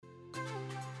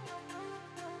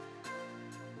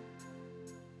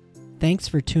Thanks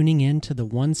for tuning in to the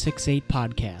 168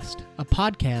 Podcast, a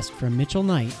podcast from Mitchell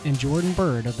Knight and Jordan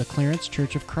Bird of the Clarence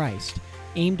Church of Christ,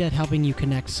 aimed at helping you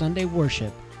connect Sunday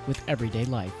worship with everyday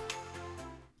life.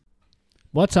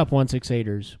 What's up,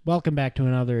 168ers? Welcome back to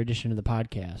another edition of the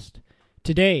podcast.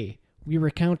 Today, we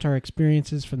recount our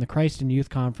experiences from the Christ and Youth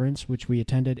Conference, which we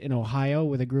attended in Ohio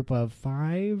with a group of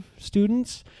 5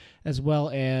 students, as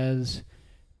well as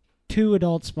 2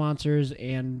 adult sponsors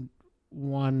and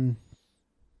 1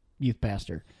 youth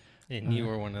pastor. And you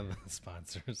were one of the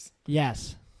sponsors.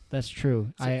 Yes, that's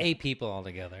true. So 8 people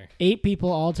altogether. 8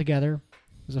 people altogether.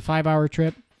 It was a 5-hour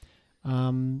trip,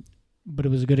 but it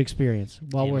was a good experience.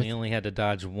 We only had to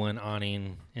dodge 1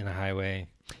 awning in a highway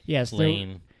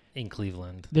lane in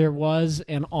Cleveland. There was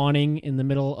an awning in the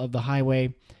middle of the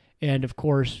highway, and of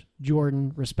course,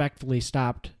 Jordan respectfully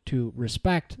stopped to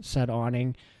respect said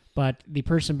awning. But the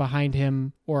person behind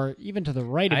him, or even to the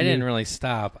right of I didn't really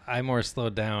stop. I more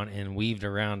slowed down and weaved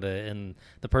around it. And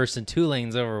the person 2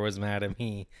 lanes over was mad at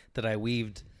me that I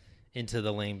weaved into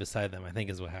the lane beside them, I think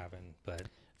is what happened. But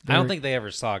I don't think they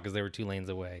ever saw because they were 2 lanes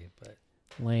away. But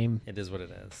lame. It is what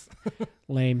it is.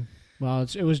 Lame. Well,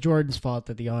 it was Jordan's fault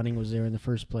that the awning was there in the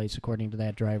first place, according to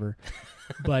that driver.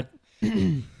 But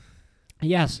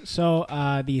yes, so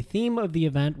the theme of the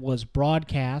event was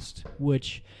broadcast,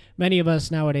 which many of us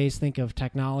nowadays think of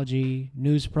technology,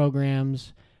 news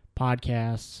programs,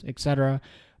 podcasts, etc.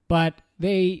 But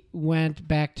they went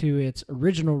back to its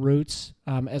original roots,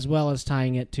 as well as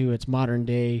tying it to its modern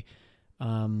day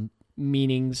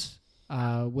meanings,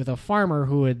 with a farmer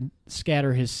who would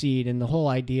scatter his seed. And the whole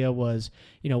idea was,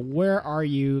 where are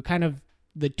you? Kind of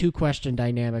the 2-question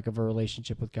dynamic of a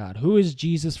relationship with God. Who is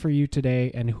Jesus for you today,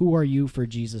 and who are you for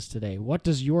Jesus today? What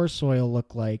does your soil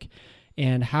look like?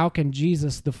 And how can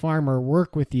Jesus, the farmer,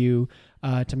 work with you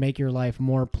to make your life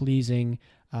more pleasing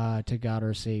to God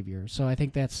our Savior? So I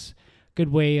think that's a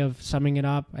good way of summing it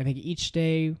up. I think each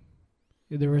day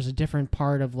there was a different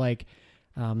part of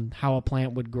how a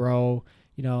plant would grow.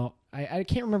 I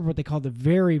can't remember what they called the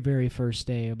very, very first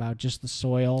day about just the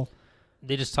soil.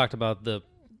 They just talked about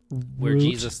where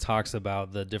Jesus talks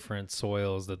about the different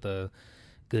soils that the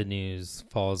good news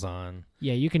falls on.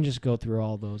 Yeah, you can just go through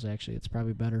all those, actually. It's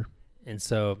probably better. And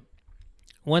so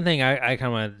one thing I kind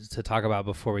of wanted to talk about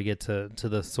before we get to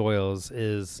the soils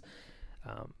is,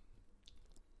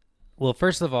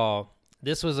 first of all,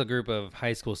 this was a group of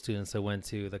high school students that went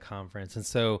to the conference. And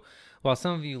so while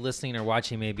some of you listening or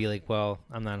watching may be like, well,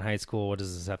 I'm not in high school, what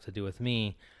does this have to do with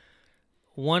me?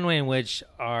 One way in which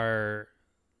our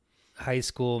high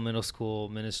school, middle school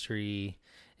ministry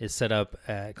is set up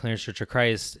at Clarence Church of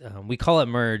Christ, we call it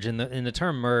merge. And the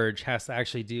term merge has to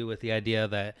actually do with the idea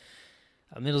that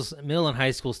middle and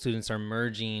high school students are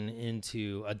merging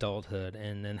into adulthood,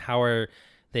 and then how are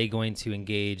they going to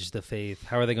engage the faith?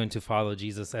 How are they going to follow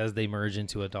Jesus as they merge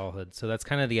into adulthood? So that's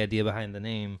kind of the idea behind the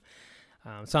name. So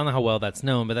I don't know how well that's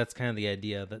known, but that's kind of the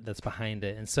idea that's behind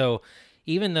it. And so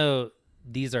even though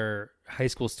these are high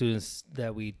school students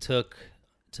that we took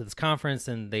to this conference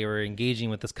and they were engaging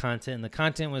with this content, and the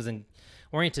content was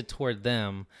oriented toward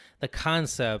them, the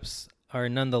concepts are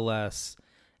nonetheless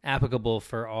applicable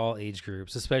for all age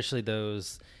groups, especially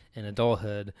those in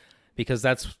adulthood, because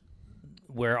that's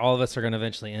where all of us are going to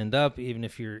eventually end up. Even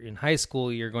if you're in high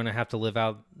school, you're going to have to live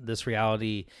out this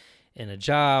reality in a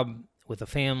job, with a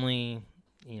family,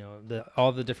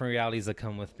 all the different realities that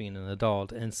come with being an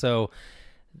adult. And so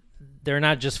they're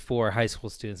not just for high school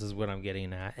students, is what I'm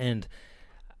getting at. And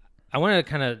I want to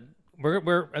kind of,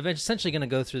 we're essentially going to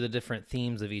go through the different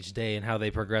themes of each day and how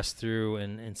they progress through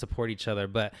and support each other.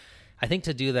 But I think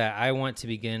to do that, I want to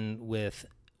begin with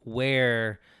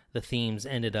where the themes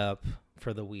ended up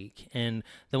for the week. And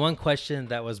the one question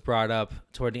that was brought up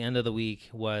toward the end of the week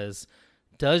was,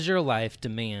 does your life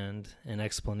demand an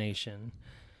explanation?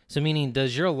 So meaning,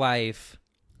 does your life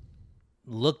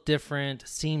look different,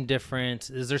 seem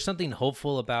different? Is there something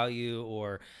hopeful about you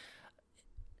or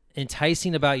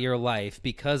enticing about your life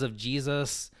because of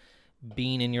Jesus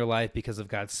being in your life, because of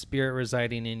God's Spirit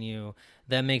residing in you,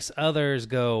 that makes others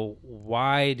go,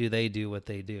 why do they do what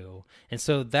they do? And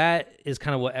so that is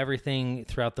kind of what everything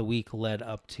throughout the week led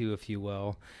up to, if you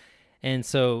will. And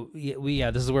so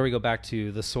this is where we go back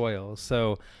to the soil.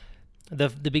 So the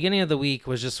beginning of the week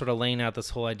was just sort of laying out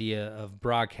this whole idea of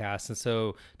broadcast. And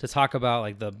so to talk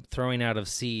about the throwing out of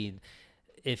seed,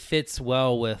 it fits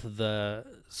well with the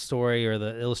story or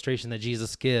the illustration that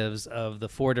Jesus gives of the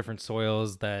 4 different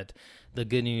soils that the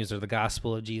good news or the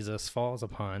gospel of Jesus falls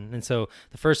upon. And so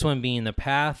the first one being the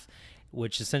path,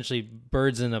 which essentially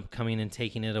birds end up coming and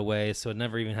taking it away, so it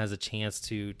never even has a chance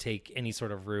to take any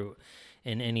sort of root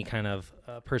in any kind of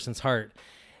person's heart.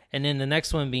 And then the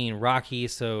next one being rocky.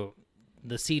 So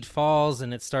the seed falls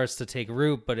and it starts to take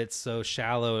root, but it's so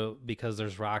shallow because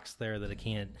there's rocks there that it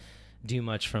can't do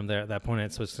much from there at that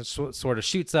point. So it sort of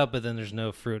shoots up, but then there's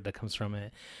no fruit that comes from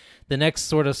it. The next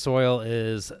sort of soil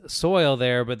is soil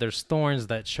there, but there's thorns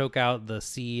that choke out the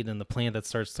seed and the plant that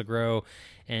starts to grow.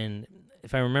 And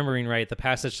if I'm remembering right, the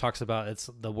passage talks about it's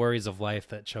the worries of life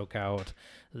that choke out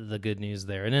the good news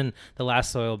there. And then the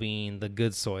last soil being the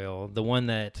good soil, the one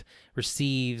that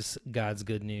receives God's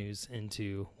good news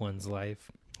into one's life.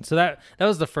 So that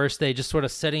was the first day, just sort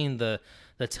of setting the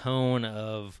tone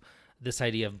of this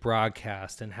idea of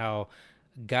broadcast and how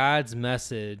God's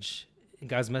message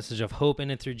of hope in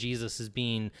and through Jesus is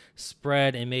being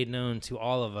spread and made known to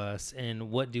all of us. And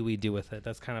what do we do with it?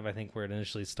 That's kind of, I think, where it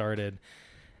initially started.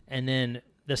 And then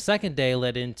the second day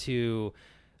led into,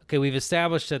 okay, we've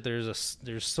established that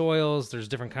there's soils, there's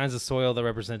different kinds of soil that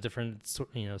represent different,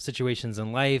 situations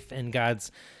in life, and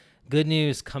God's good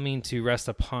news coming to rest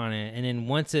upon it. And then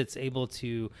once it's able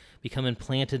to become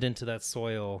implanted into that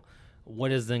soil,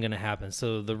 what is then going to happen?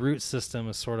 So the root system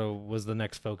was the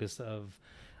next focus of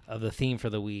the theme for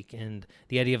the week, and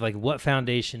the idea of like, what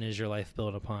foundation is your life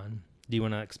built upon? Do you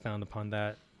want to expound upon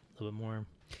that a little bit more?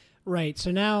 Right. So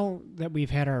now that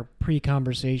we've had our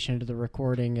pre-conversation to the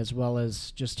recording, as well as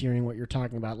just hearing what you're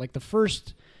talking about, like the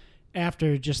first,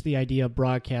 after just the idea of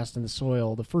broadcast in the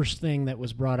soil, the first thing that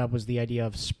was brought up was the idea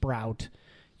of sprout,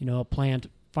 a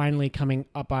plant finally coming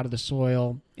up out of the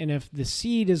soil. And if the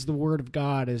seed is the word of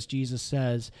God, as Jesus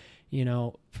says,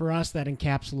 for us, that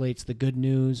encapsulates the good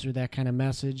news or that kind of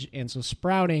message. And so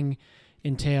sprouting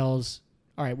entails,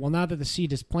 all right, well, now that the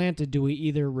seed is planted, do we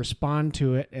either respond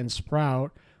to it and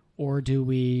sprout, or do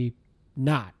we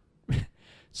not?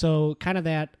 So kind of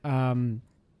that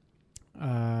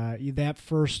that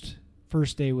first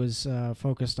day was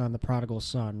focused on the prodigal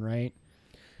son, right?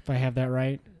 If I have that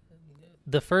right.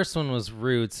 The first one was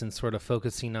roots and sort of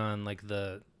focusing on like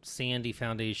the sandy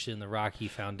foundation, the rocky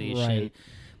foundation. Right.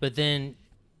 But then,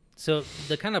 so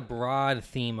the kind of broad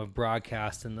theme of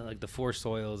broadcast and the four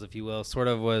soils, if you will, sort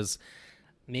of was,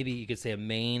 maybe you could say, a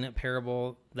main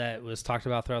parable that was talked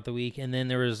about throughout the week. And then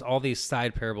there was all these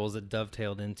side parables that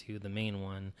dovetailed into the main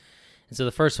one. And so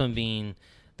the first one being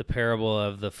the parable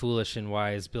of the foolish and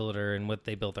wise builder and what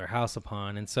they built their house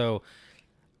upon. And so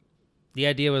the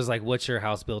idea was like, what's your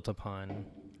house built upon?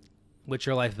 What's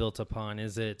your life built upon?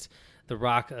 Is it the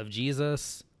rock of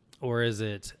Jesus, or is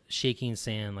it shaking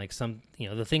sand? Like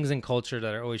the things in culture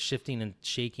that are always shifting and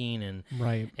shaking and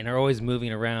right, and are always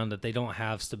moving around, that they don't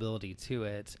have stability to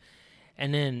it.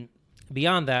 And then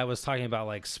beyond that was talking about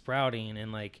like sprouting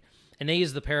and they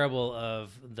use the parable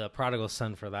of the prodigal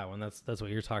son for that one. That's what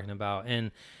you're talking about.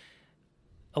 And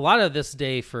a lot of this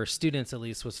day for students, at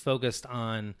least, was focused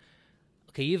on,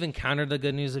 okay, you've encountered the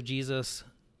good news of Jesus.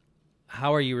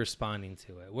 How are you responding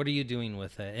to it? What are you doing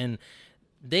with it? And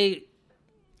they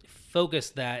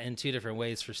focused that in two different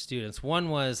ways for students. One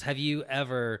was, have you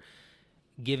ever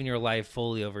given your life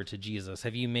fully over to Jesus?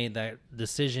 Have you made that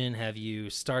decision? Have you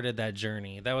started that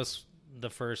journey? That was the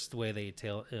first way they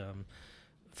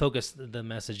focused the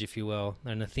message, if you will,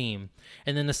 and the theme.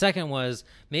 And then the second was,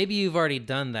 maybe you've already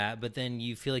done that, but then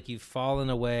you feel like you've fallen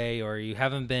away, or you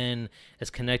haven't been as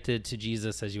connected to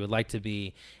Jesus as you would like to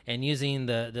be. And using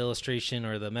the illustration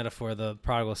or the metaphor of the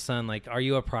prodigal son, like, are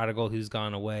you a prodigal who's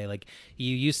gone away? Like,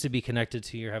 you used to be connected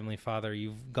to your Heavenly Father.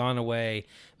 You've gone away,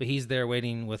 but He's there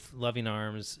waiting with loving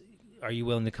arms. Are you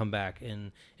willing to come back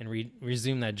and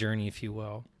resume that journey, if you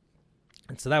will?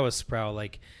 And so that was Sprout.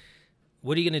 Like,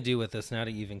 what are you going to do with this now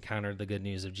that you've encountered the good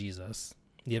news of Jesus?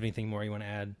 Do you have anything more you want to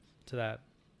add to that?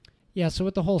 Yeah, so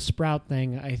with the whole sprout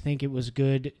thing, I think it was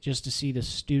good just to see the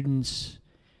students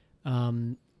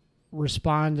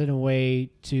respond in a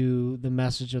way to the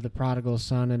message of the prodigal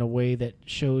son in a way that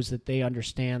shows that they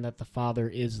understand that the Father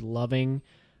is loving,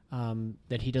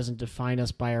 that He doesn't define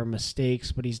us by our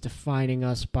mistakes, but He's defining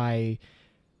us by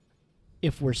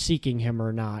if we're seeking Him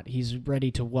or not. He's ready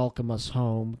to welcome us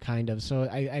home, kind of. So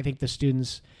I think the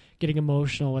students getting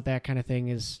emotional with that kind of thing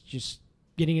is just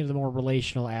getting into the more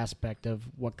relational aspect of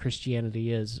what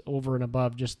Christianity is, over and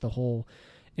above just the whole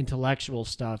intellectual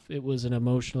stuff. It was an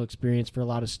emotional experience for a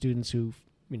lot of students who,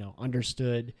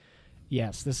 understood,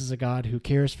 yes, this is a God who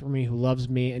cares for me, who loves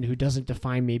me, and who doesn't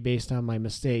define me based on my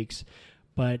mistakes,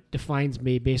 but defines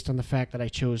me based on the fact that I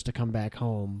chose to come back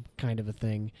home, kind of a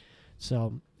thing.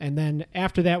 So, and then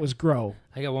after that was grow.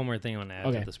 I got one more thing I want to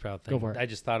add to the sprout thing. Go for it. I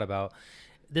just thought about,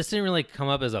 this didn't really come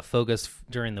up as a focus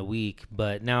during the week,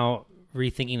 but now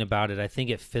rethinking about it, I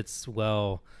think it fits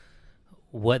well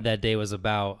what that day was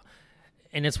about.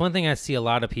 And it's one thing I see a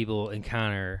lot of people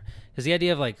encounter, is the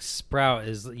idea of like sprout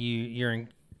is you're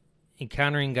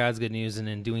encountering God's good news and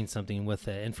then doing something with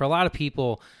it. And for a lot of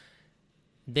people,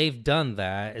 they've done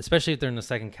that, especially if they're in the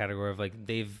second category of like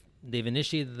they've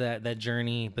initiated that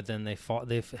journey, but then they've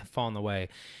fallen away.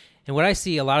 And what I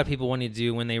see a lot of people wanting to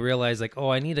do when they realize like, oh,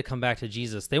 I need to come back to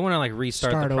Jesus, they want to like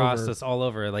restart the process all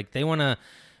over. Like they want to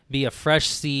be a fresh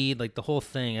seed, like the whole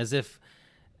thing, as if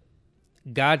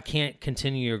God can't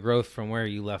continue your growth from where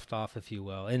you left off, if you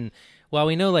will. And while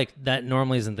we know like that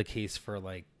normally isn't the case for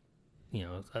like, you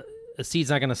know, a seed's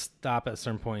not going to stop at a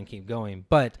certain point and keep going.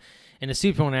 But in a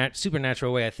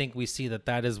supernatural way, I think we see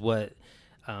that is what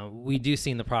we do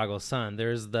see in the prodigal son.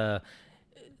 There's the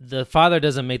father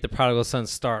doesn't make the prodigal son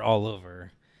start all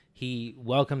over. He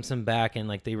welcomes him back, and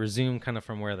like they resume kind of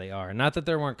from where they are. Not that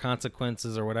there weren't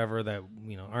consequences or whatever that,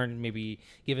 you know, aren't maybe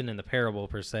given in the parable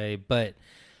per se, but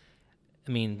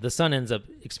I mean, the son ends up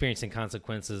experiencing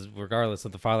consequences regardless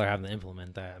of the father having to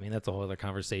implement that. I mean, that's a whole other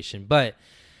conversation. But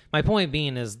my point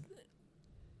being is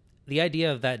the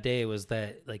idea of that day was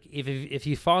that like if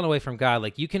you've fallen away from God,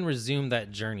 like you can resume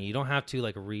that journey. You don't have to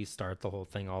like restart the whole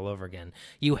thing all over again.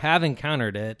 You have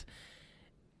encountered it.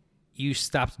 You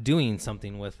stopped doing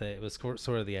something with it. It was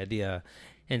sort of the idea.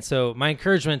 And so my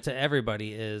encouragement to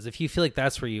everybody is if you feel like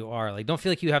that's where you are, like don't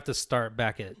feel like you have to start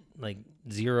back at like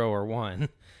 0 or 1.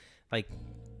 Like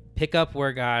pick up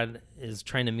where God is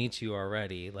trying to meet you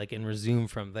already, like, and resume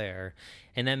from there.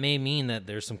 And that may mean that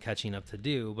there's some catching up to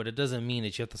do, but it doesn't mean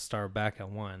that you have to start back at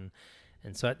 1.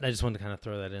 And so I just wanted to kind of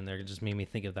throw that in there. It just made me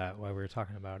think of that while we were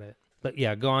talking about it. But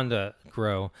yeah, go on to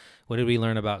grow. What did we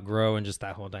learn about grow and just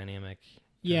that whole dynamic?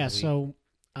 Yeah. So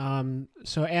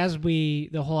as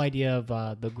the whole idea of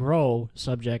the grow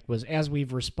subject was as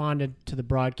we've responded to the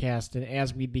broadcast and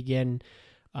as we begin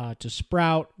to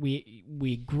sprout,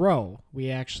 we grow.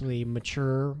 We actually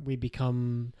mature. We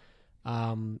become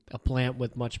a plant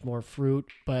with much more fruit.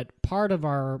 But part of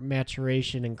our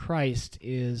maturation in Christ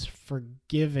is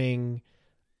forgiving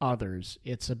others.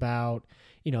 It's about,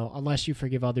 you know, unless you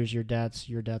forgive others your debts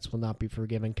will not be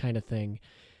forgiven, kind of thing.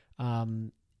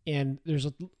 And there's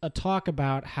a talk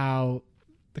about how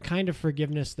the kind of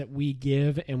forgiveness that we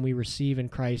give and we receive in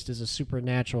Christ is a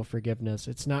supernatural forgiveness.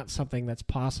 It's not something that's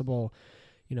possible,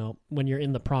 you know, when you're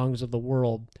in the prongs of the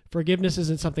world. Forgiveness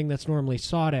isn't something that's normally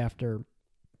sought after.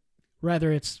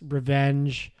 Rather, it's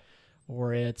revenge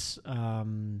or it's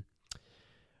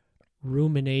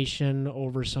rumination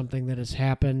over something that has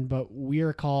happened. But we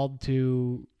are called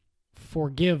to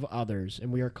forgive others,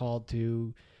 and we are called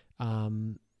to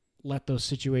let those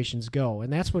situations go.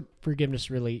 And that's what forgiveness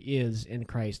really is in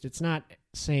Christ. It's not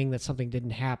saying that something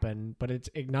didn't happen, but it's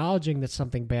acknowledging that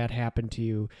something bad happened to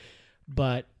you,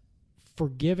 but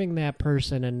forgiving that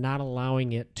person and not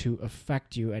allowing it to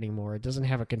affect you anymore. It doesn't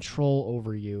have a control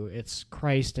over you. It's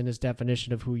Christ and his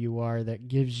definition of who you are that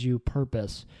gives you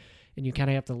purpose. And you kind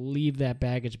of have to leave that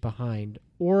baggage behind.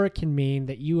 Or it can mean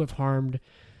that you have harmed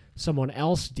someone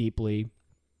else deeply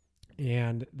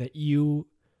and that you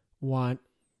want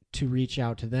to reach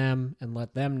out to them and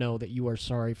let them know that you are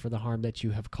sorry for the harm that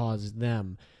you have caused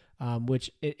them.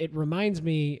 Which it reminds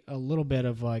me a little bit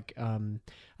of like, I'm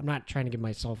not trying to give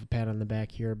myself a pat on the back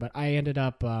here, but I ended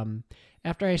up,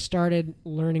 after I started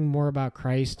learning more about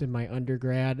Christ in my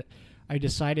undergrad, I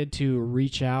decided to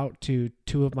reach out to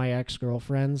 2 of my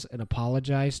ex-girlfriends and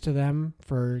apologize to them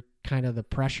for kind of the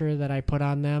pressure that I put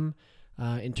on them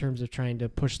in terms of trying to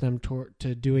push them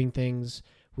to doing things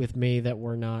with me that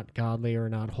were not godly or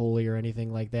not holy or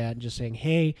anything like that, and just saying,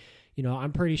 hey, you know,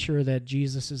 I'm pretty sure that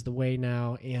Jesus is the way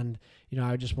now, and, you know,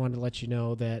 I just wanted to let you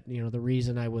know that, you know, the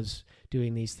reason I was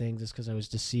doing these things is because I was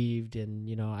deceived, and,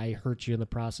 you know, I hurt you in the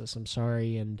process. I'm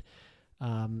sorry. And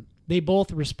they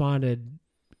both responded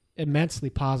immensely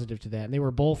positive to that, and they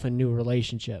were both in new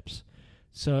relationships.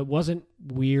 So it wasn't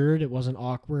weird, it wasn't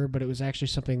awkward, but it was actually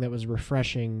something that was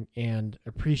refreshing and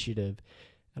appreciative.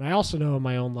 And I also know in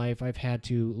my own life I've had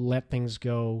to let things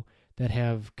go that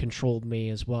have controlled me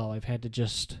as well. I've had to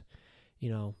just, you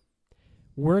know,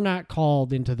 we're not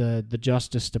called into the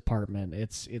Justice Department.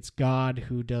 It's God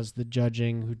who does the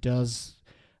judging, who does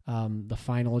the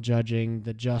final judging,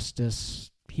 the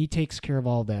justice. He takes care of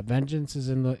all that. Vengeance is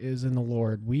in the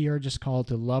Lord. We are just called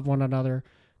to love one another,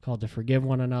 called to forgive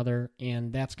one another,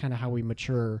 and that's kind of how we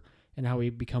mature and how we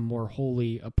become more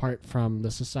holy apart from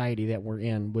the society that we're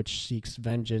in, which seeks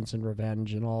vengeance and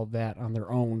revenge and all of that on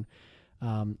their own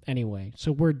anyway.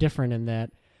 So we're different in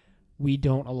that we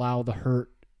don't allow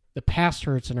the past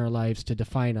hurts in our lives to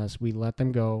define us. We let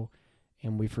them go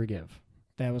and we forgive.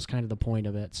 That was kind of the point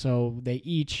of it. So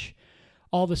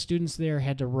all the students there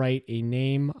had to write a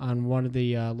name on one of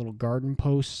the little garden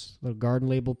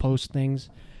label post things.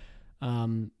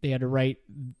 They had to write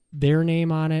their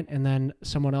name on it and then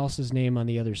someone else's name on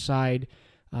the other side,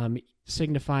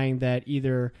 signifying that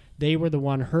either they were the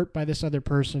one hurt by this other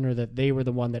person or that they were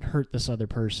the one that hurt this other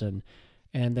person,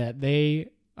 and that they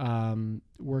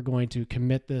were going to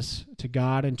commit this to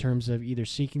God in terms of either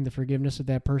seeking the forgiveness of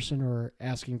that person or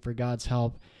asking for God's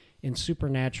help in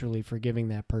supernaturally forgiving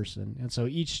that person. And so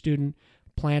each student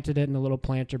planted it in a little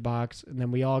planter box, and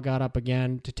then we all got up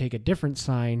again to take a different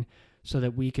sign so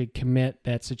that we could commit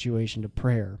that situation to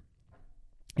prayer.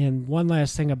 And one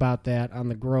last thing about that on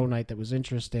the Grow Night that was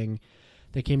interesting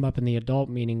that came up in the adult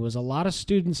meeting was a lot of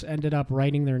students ended up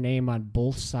writing their name on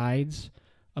both sides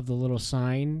of the little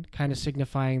sign, kind of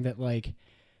signifying that, like,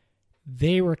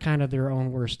 they were kind of their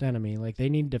own worst enemy. Like, they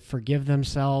needed to forgive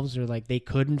themselves, or like they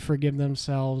couldn't forgive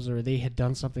themselves, or they had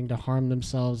done something to harm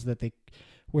themselves that they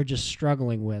were just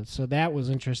struggling with. So that was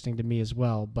interesting to me as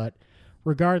well. But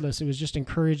regardless, it was just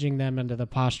encouraging them into the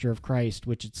posture of Christ,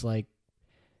 which it's like,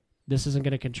 this isn't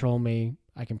going to control me.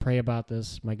 I can pray about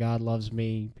this. My God loves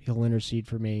me. He'll intercede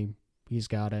for me. He's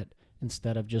got it.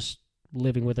 Instead of just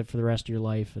living with it for the rest of your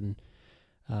life and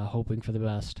hoping for the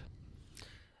best.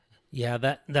 Yeah,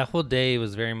 that whole day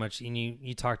was very much, and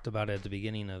you talked about it at the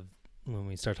beginning of when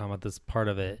we start talking about this part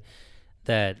of it,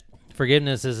 that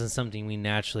forgiveness isn't something we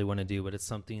naturally want to do, but it's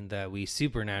something that we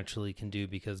supernaturally can do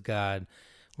because God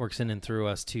works in and through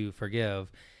us to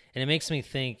forgive. And it makes me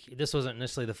think, this wasn't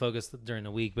necessarily the focus during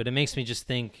the week, but it makes me just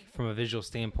think from a visual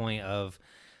standpoint of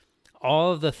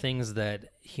all of the things that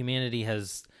humanity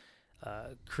has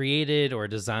created or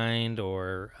designed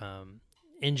or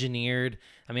engineered.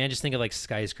 I mean, I just think of like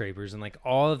skyscrapers and like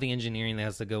all of the engineering that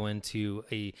has to go into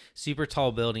a super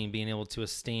tall building being able to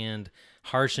withstand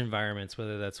harsh environments,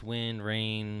 whether that's wind,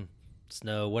 rain,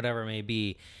 snow, whatever it may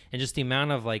be. And just the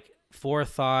amount of like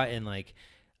forethought and like,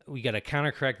 we got to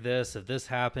countercorrect this if this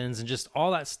happens and just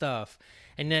all that stuff.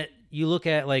 And that you look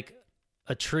at like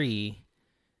a tree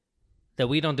that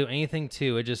we don't do anything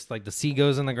to. It just like the seed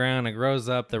goes in the ground, it grows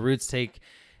up, the roots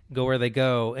go where they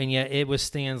go. And yet it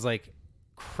withstands like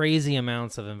crazy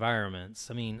amounts of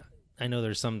environments. I mean, I know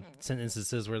there's some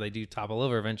instances where they do topple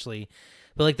over eventually,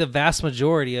 but like the vast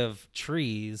majority of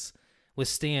trees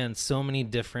withstand so many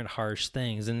different harsh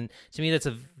things. And to me, that's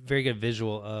a very good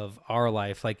visual of our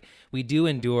life. Like we do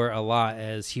endure a lot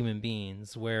as human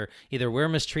beings where either we're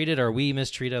mistreated or we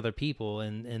mistreat other people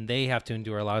and they have to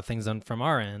endure a lot of things from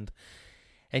our end.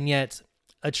 And yet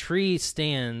a tree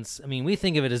stands, I mean, we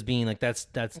think of it as being like that's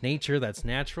nature, that's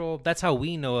natural. That's how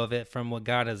we know of it from what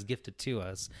God has gifted to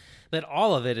us. But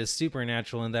all of it is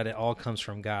supernatural in that it all comes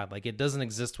from God. Like it doesn't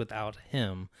exist without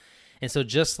him. And so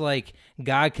just like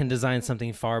God can design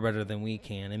something far better than we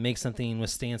can and make something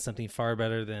withstand something far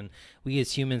better than we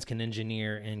as humans can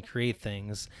engineer and create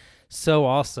things, so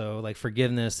also like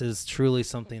forgiveness is truly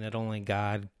something that only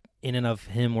God in and of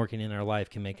him working in our life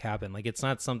can make happen. Like it's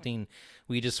not something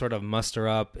we just sort of muster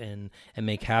up and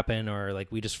make happen, or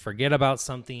like we just forget about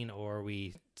something or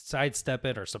we sidestep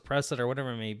it or suppress it or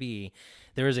whatever it may be.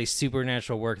 There is a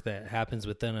supernatural work that happens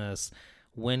within us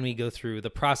when we go through the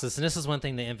process. And this is one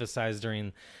thing they emphasized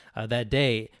during that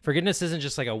day. Forgiveness isn't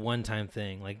just like a one-time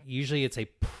thing. Like usually it's a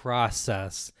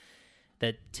process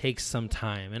that takes some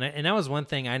time. And that was one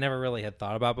thing I never really had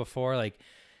thought about before. Like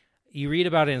you read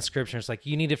about it in scripture, it's like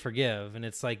you need to forgive. And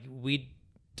it's like we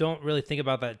don't really think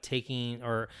about that taking,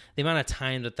 or the amount of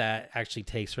time that actually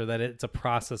takes, or that it's a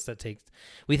process that takes.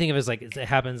 We think of it as like it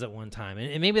happens at one time.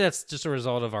 And maybe that's just a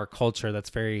result of our culture that's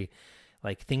very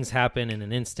like things happen in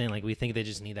an instant. Like we think they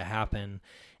just need to happen,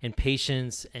 and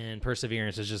patience and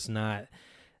perseverance is just not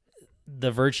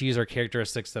the virtues or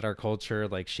characteristics that our culture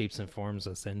like shapes and forms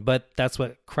us in. But that's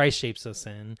what Christ shapes us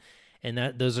in.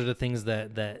 And those are the things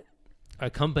that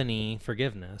accompany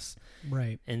forgiveness.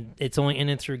 Right. And it's only in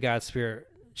and through God's Spirit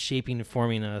shaping and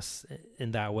forming us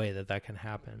in that way that can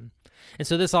happen. And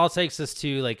so this all takes us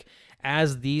to like,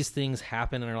 as these things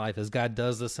happen in our life, as God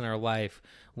does this in our life,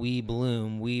 we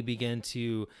bloom, we begin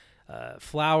to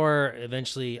flower.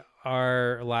 Eventually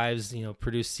our lives,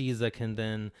 produce seeds that can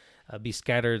then be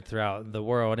scattered throughout the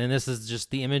world. And this is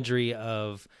just the imagery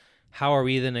of how are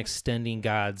we then extending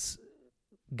God's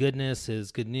goodness,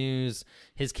 his good news,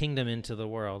 his kingdom into the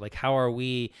world. Like how are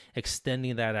we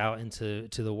extending that out into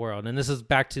the world? And this is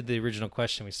back to the original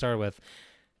question we started with.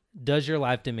 Does your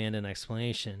life demand an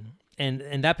explanation?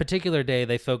 And that particular day,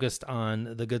 they focused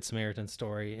on the Good Samaritan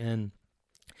story. And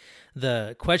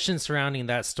the question surrounding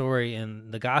that story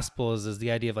in the Gospels is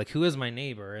the idea of like, who is my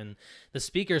neighbor? And the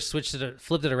speaker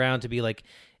flipped it around to be like,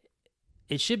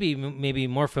 it should be maybe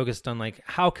more focused on like,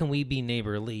 how can we be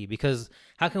neighborly? Because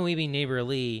how can we be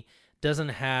neighborly doesn't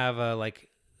have a like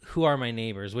who are my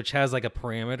neighbors, which has like a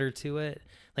parameter to it.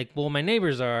 Like, well, my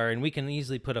neighbors are, and we can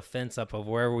easily put a fence up of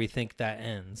wherever we think that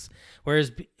ends.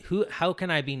 Whereas how can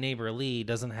I be neighborly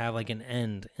doesn't have like an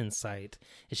end in sight.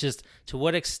 It's just to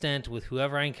what extent with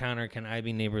whoever I encounter can I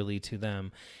be neighborly to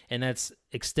them. And that's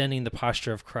extending the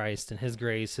posture of Christ and his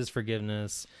grace, his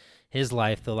forgiveness, his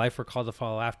life, the life we're called to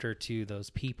follow after to those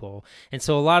people. And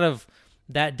so a lot of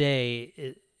that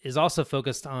day is also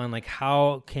focused on like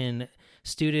how can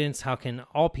students, how can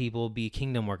all people be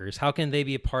kingdom workers? How can they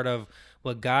be a part of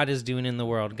what God is doing in the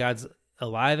world? God's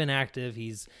alive and active.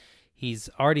 He's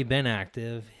already been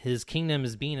active. His kingdom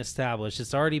is being established.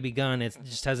 It's already begun. It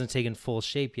just hasn't taken full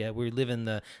shape yet. We live in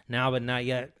the now but not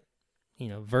yet,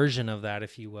 version of that,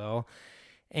 if you will.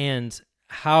 And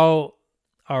how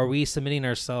are we submitting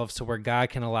ourselves to where God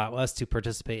can allow us to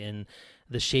participate in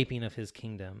the shaping of his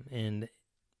kingdom and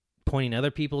pointing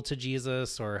other people to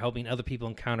Jesus or helping other people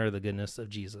encounter the goodness of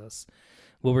Jesus?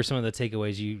 What were some of the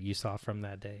takeaways you saw from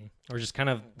that day, or just kind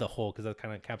of the whole, because that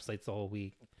kind of encapsulates the whole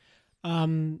week?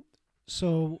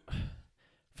 So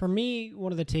for me,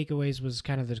 one of the takeaways was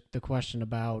kind of the question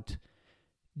about,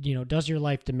 does your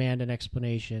life demand an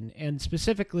explanation? And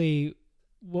specifically,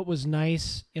 what was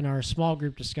nice in our small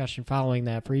group discussion following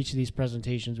that, for each of these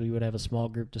presentations, we would have a small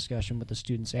group discussion with the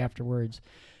students afterwards.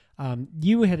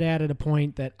 You had added a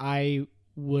point that I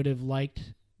would have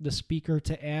liked the speaker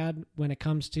to add when it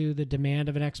comes to the demand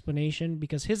of an explanation,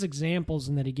 because his examples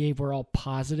and that he gave were all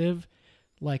positive,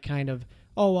 like kind of,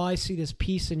 oh, well, I see this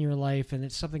peace in your life and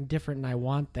it's something different and I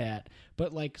want that.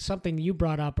 But like something you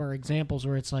brought up are examples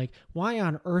where it's like, why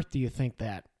on earth do you think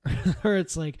that? Or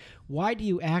it's like, why do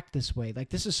you act this way? Like,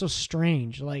 this is so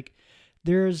strange. Like,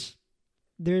 there's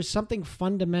something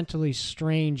fundamentally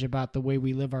strange about the way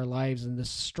we live our lives and the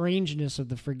strangeness of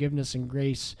the forgiveness and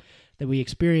grace that we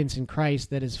experience in Christ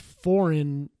that is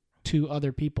foreign to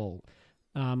other people,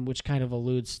 which kind of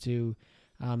alludes to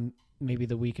maybe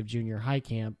the week of junior high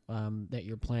camp that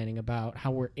you're planning, about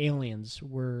how we're aliens,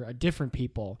 we're a different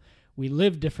people, we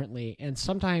live differently, and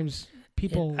sometimes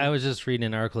people... I was just reading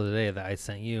an article today that I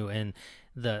sent you, and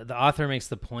the author makes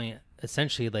the point,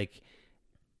 essentially, like,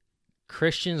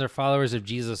 Christians or followers of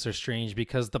Jesus are strange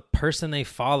because the person they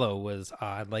follow was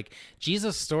odd. Like,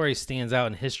 Jesus' story stands out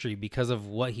in history because of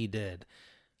what he did.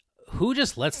 Who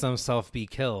just lets themselves be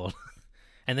killed?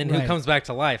 And then who comes back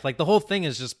to life? Like, the whole thing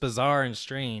is just bizarre and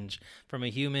strange from a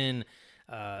human,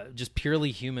 just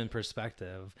purely human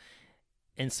perspective.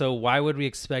 And so why would we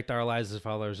expect our lives as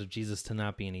followers of Jesus to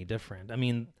not be any different? I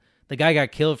mean, the guy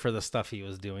got killed for the stuff he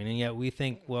was doing, and yet we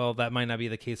think, well, that might not be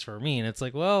the case for me. And it's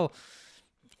like, well,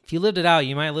 if you lived it out,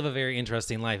 you might live a very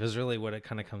interesting life, is really what it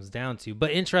kind of comes down to.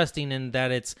 But interesting in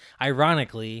that it's,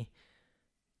 ironically,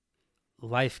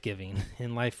 life-giving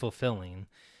and life-fulfilling,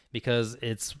 because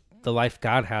it's the life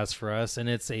God has for us, and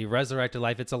it's a resurrected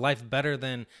life. It's a life better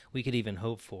than we could even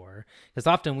hope for. Because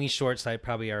often we short-sight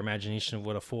probably our imagination of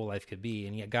what a full life could be,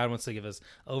 and yet God wants to give us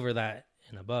over that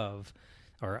and above,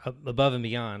 or above and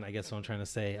beyond, I guess what I'm trying to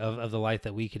say, of the life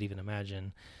that we could even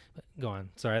imagine. But go on.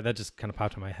 Sorry, that just kind of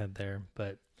popped in my head there,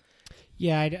 but...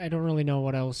 Yeah, I don't really know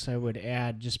what else I would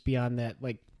add just beyond that.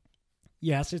 Like,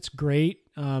 yes, it's great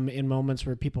in moments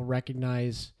where people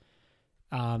recognize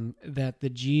that the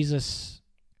Jesus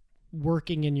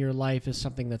working in your life is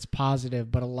something that's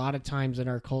positive, but a lot of times in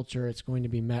our culture, it's going to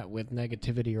be met with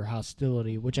negativity or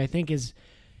hostility, which I think is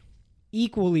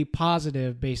equally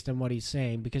positive based on what he's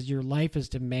saying, because your life is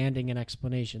demanding an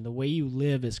explanation. The way you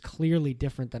live is clearly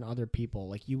different than other people.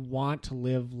 Like, you want to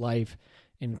live life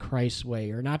in Christ's way.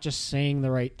 You're not just saying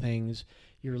the right things,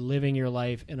 you're living your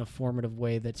life in a formative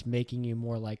way that's making you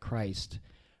more like Christ.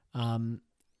 And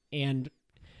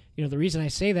the reason I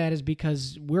say that is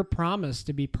because we're promised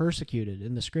to be persecuted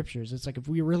in the scriptures. It's like, if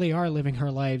we really are living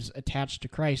our lives attached to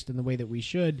Christ in the way that we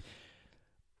should,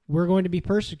 we're going to be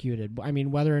persecuted. I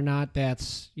mean, whether or not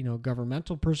that's,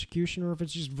 governmental persecution, or if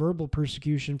it's just verbal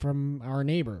persecution from our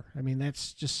neighbor. I mean,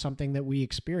 that's just something that we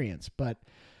experience. But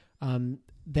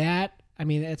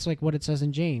it's like what it says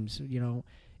in James,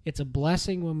 it's a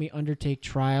blessing when we undertake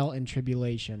trial and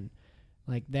tribulation.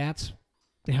 Like, that's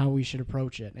how we should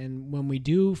approach it. And when we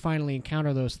do finally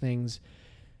encounter those things,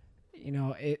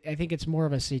 I think it's more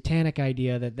of a satanic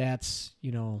idea that that's,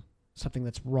 something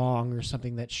that's wrong or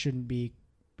something that shouldn't be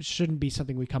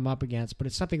something we come up against, but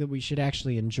it's something that we should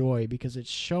actually enjoy, because it's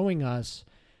showing us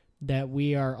that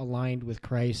we are aligned with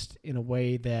Christ in a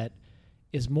way that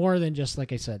is more than just,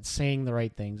 like I said, saying the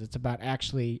right things. It's about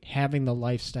actually having the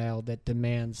lifestyle that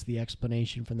demands the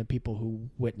explanation from the people who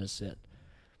witness it.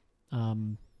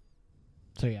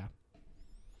 So yeah.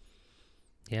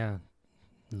 Yeah.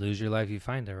 lose your life, you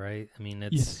find it, right? I mean,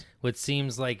 it's Yes. what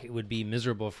seems like it would be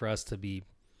miserable for us to be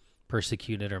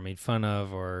persecuted or made fun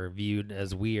of or viewed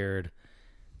as weird.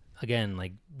 Again,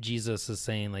 like Jesus is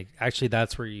saying, like, actually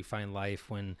that's where you find life,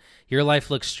 when your life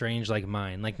looks strange like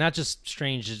mine. Like, not just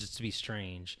strange just to be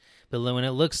strange, but when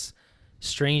it looks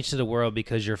strange to the world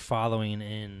because you're following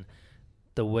in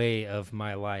the way of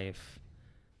my life,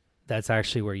 that's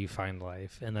actually where you find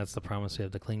life, and that's the promise we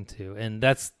have to cling to. And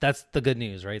that's the good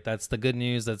news, right? That's the good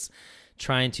news that's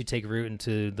trying to take root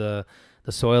into the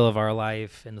soil of our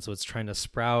life, and so it's trying to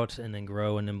sprout and then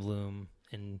grow and then bloom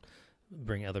and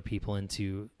bring other people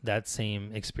into that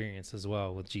same experience as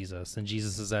well with Jesus. And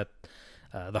Jesus is at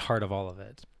the heart of all of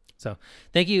it. So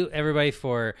thank you, everybody,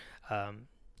 for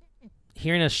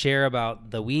hearing us share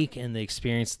about the week and the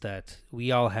experience that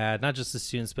we all had, not just the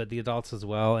students, but the adults as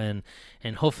well. And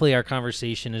hopefully our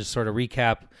conversation is sort of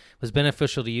recap was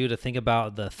beneficial to you to think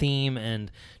about the theme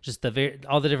and just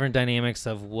all the different dynamics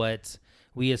of what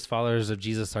we as followers of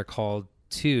Jesus are called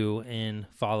to in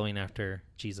following after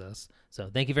Jesus. So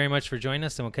thank you very much for joining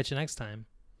us, and we'll catch you next time.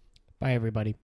 Bye, everybody.